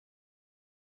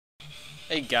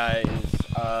Hey guys,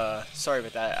 sorry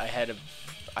about that. I had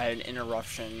an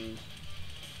interruption.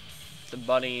 The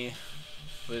bunny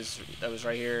that was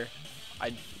right here.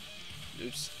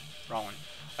 Oops, wrong one.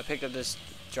 I picked up this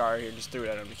jar here, just threw it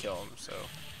at him to kill him. So,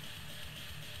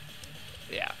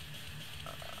 yeah.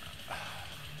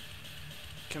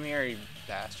 Come here, you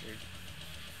bastard.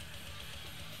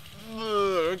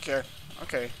 Okay,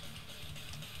 okay.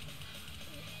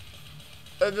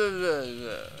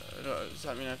 Does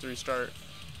that mean I have to restart?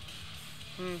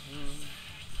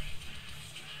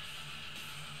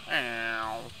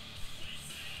 Ow.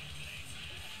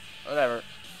 Whatever.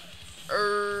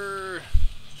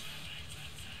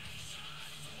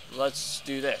 Let's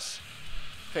do this.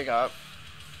 Pick up.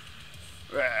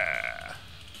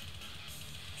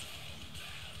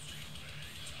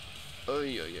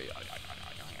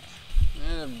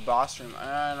 Boss room,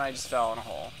 and I just fell in a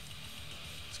hole.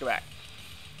 Let's go back.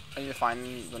 I need to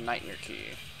find the nightmare key.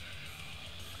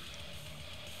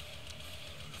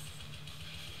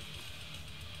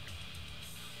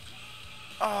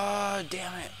 Oh,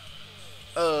 damn it.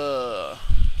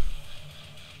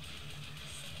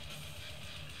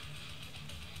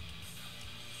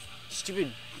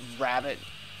 Stupid rabbit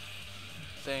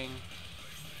thing.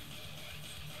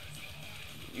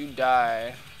 You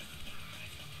die.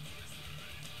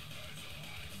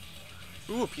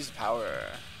 Ooh, piece of power.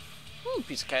 Ooh,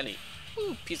 piece of candy.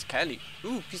 Ooh, piece of candy.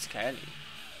 Ooh, piece of candy.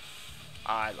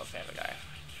 I love Family Guy.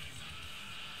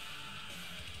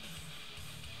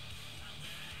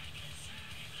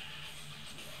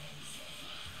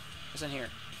 What's in here?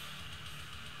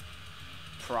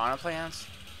 Piranha plants?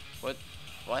 What?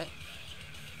 What?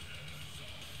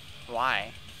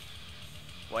 Why?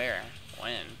 Where?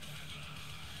 When?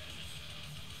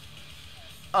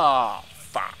 Oh,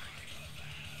 fuck.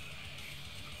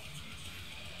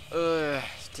 Ugh,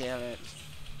 damn it.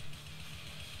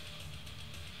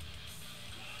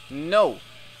 No!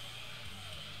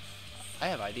 I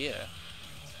have an idea.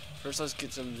 First, let's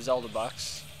get some Zelda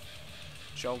bucks.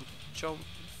 Jump, jump,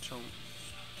 jump.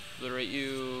 Literate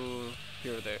you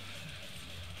here or there.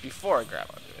 Before I grab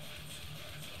onto it.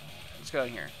 Let's go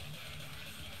in here.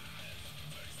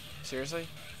 Seriously?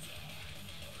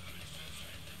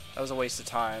 That was a waste of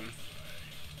time.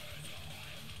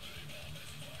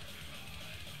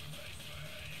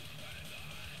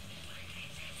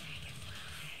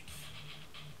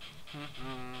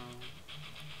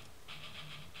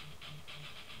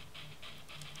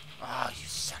 Oh, you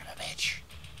son of a bitch.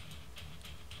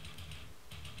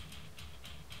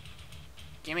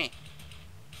 Gimme.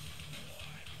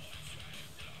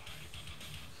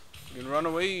 You can run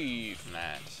away from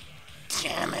that.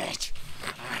 Damn it.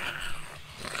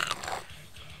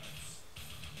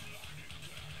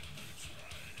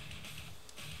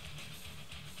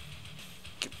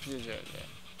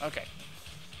 Okay.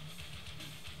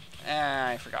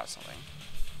 I forgot something.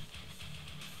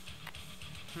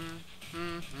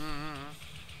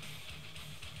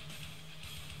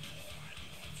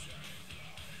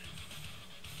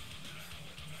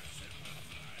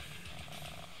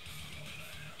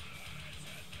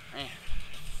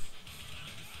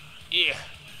 Yeah.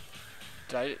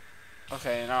 Did I?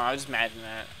 Okay, no, I was just imagining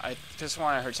that. I just when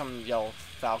I heard someone yell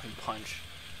 "Falcon Punch"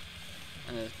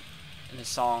 in the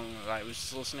song that I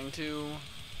was listening to.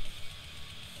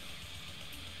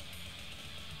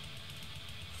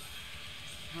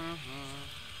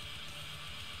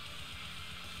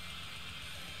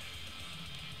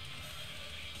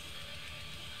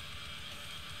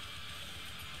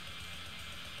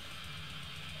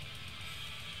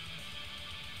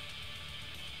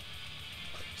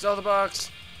 Zelda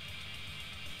box.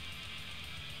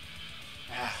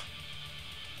 Ah.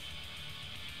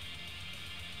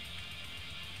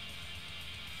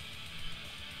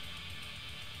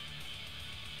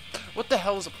 What the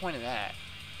hell is the point of that?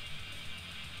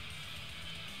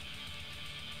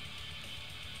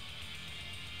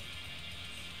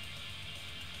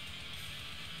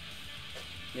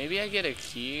 Maybe I get a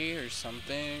key or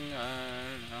something. I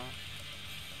don't know.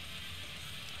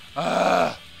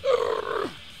 Ah.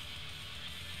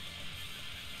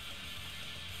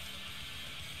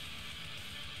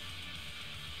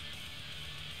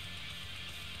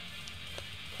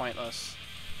 Pointless.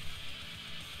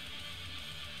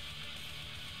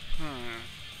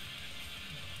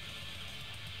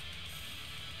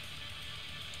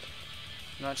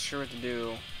 Not sure what to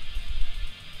do.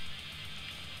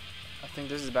 I think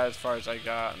this is about as far as I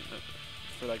got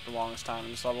for like the longest time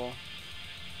in this level.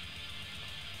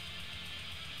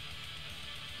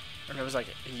 Or it was like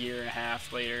a year and a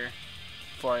half later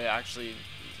before I actually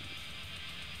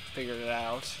figured it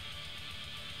out.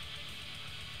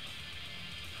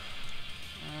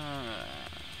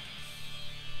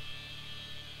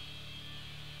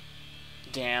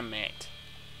 Damn it.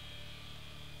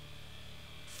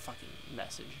 Fucking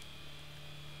message.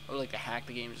 I would like to hack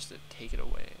the game just to take it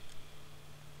away.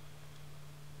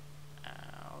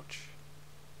 Ouch.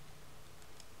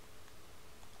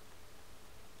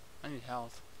 I need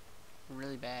health.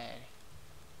 Really bad.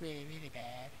 Really, really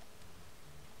bad.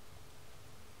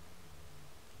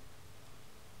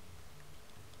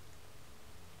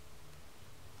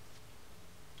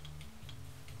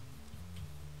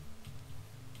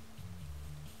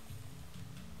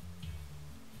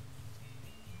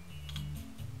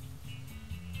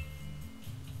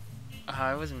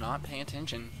 I was not paying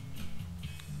attention.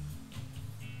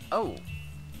 Oh.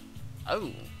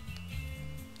 Oh.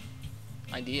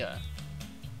 Idea.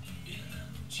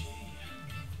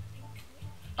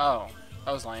 Oh.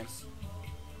 That was lame.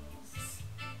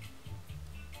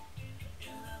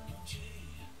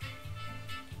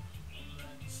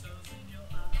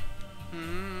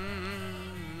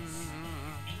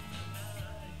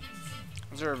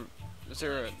 Is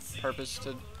there a purpose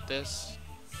to this?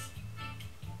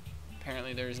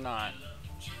 Apparently there is not.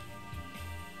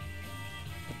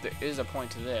 But there is a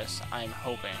point to this, I'm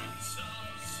hoping.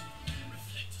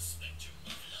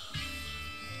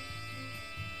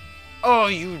 Oh,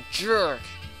 you jerk!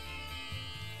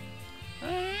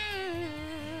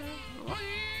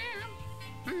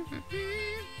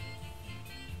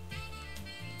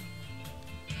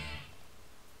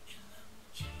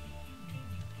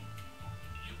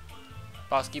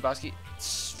 Bosky, Bosky.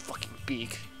 Fucking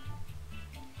beak.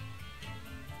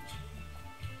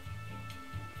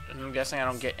 I'm guessing I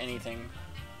don't get anything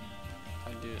if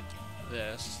I do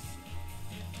this.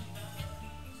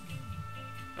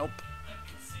 Nope.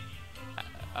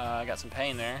 I got some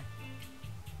pain there.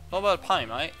 What about pine,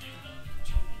 mate?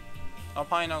 No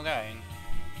pine, no gain.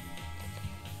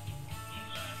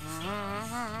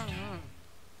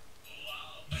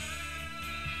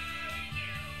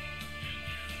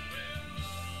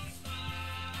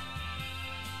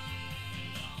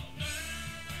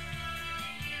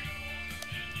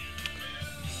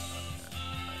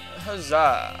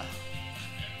 Huzzah!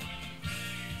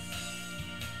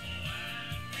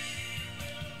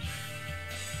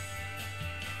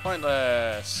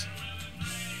 Pointless.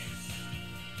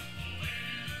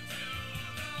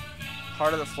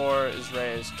 Part of the floor is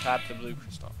raised. Tap the blue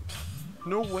crystal.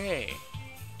 No way.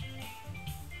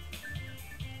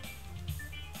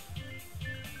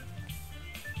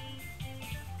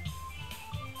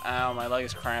 Ow, my leg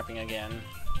is cramping again.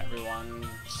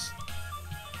 Everyone's.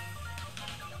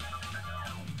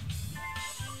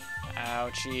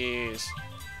 Ouchies.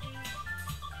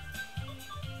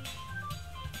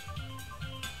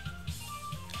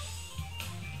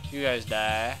 You guys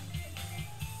die.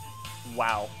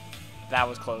 Wow. That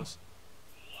was close.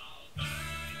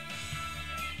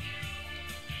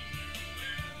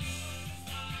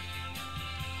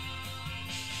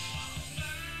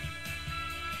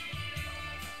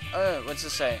 What's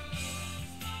this say?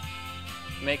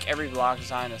 Make every block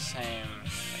design the same.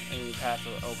 Any path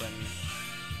will open.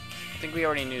 I think we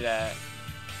already knew that.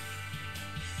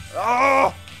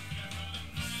 Oh!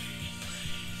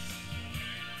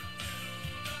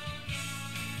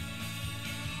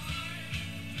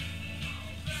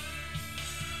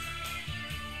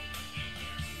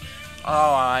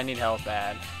 Oh, I need health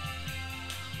bad.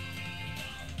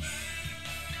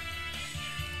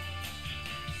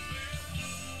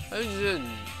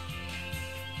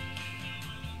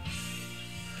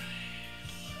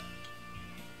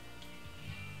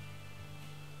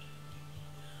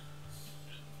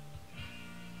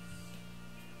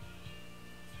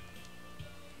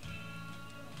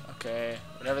 Okay,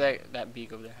 whatever that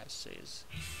beak over there has to say is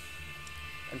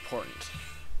important.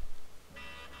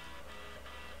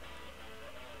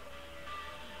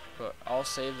 But I'll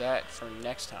save that for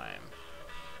next time.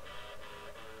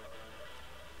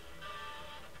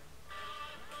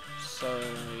 So,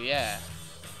 yeah.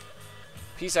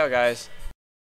 Peace out, guys.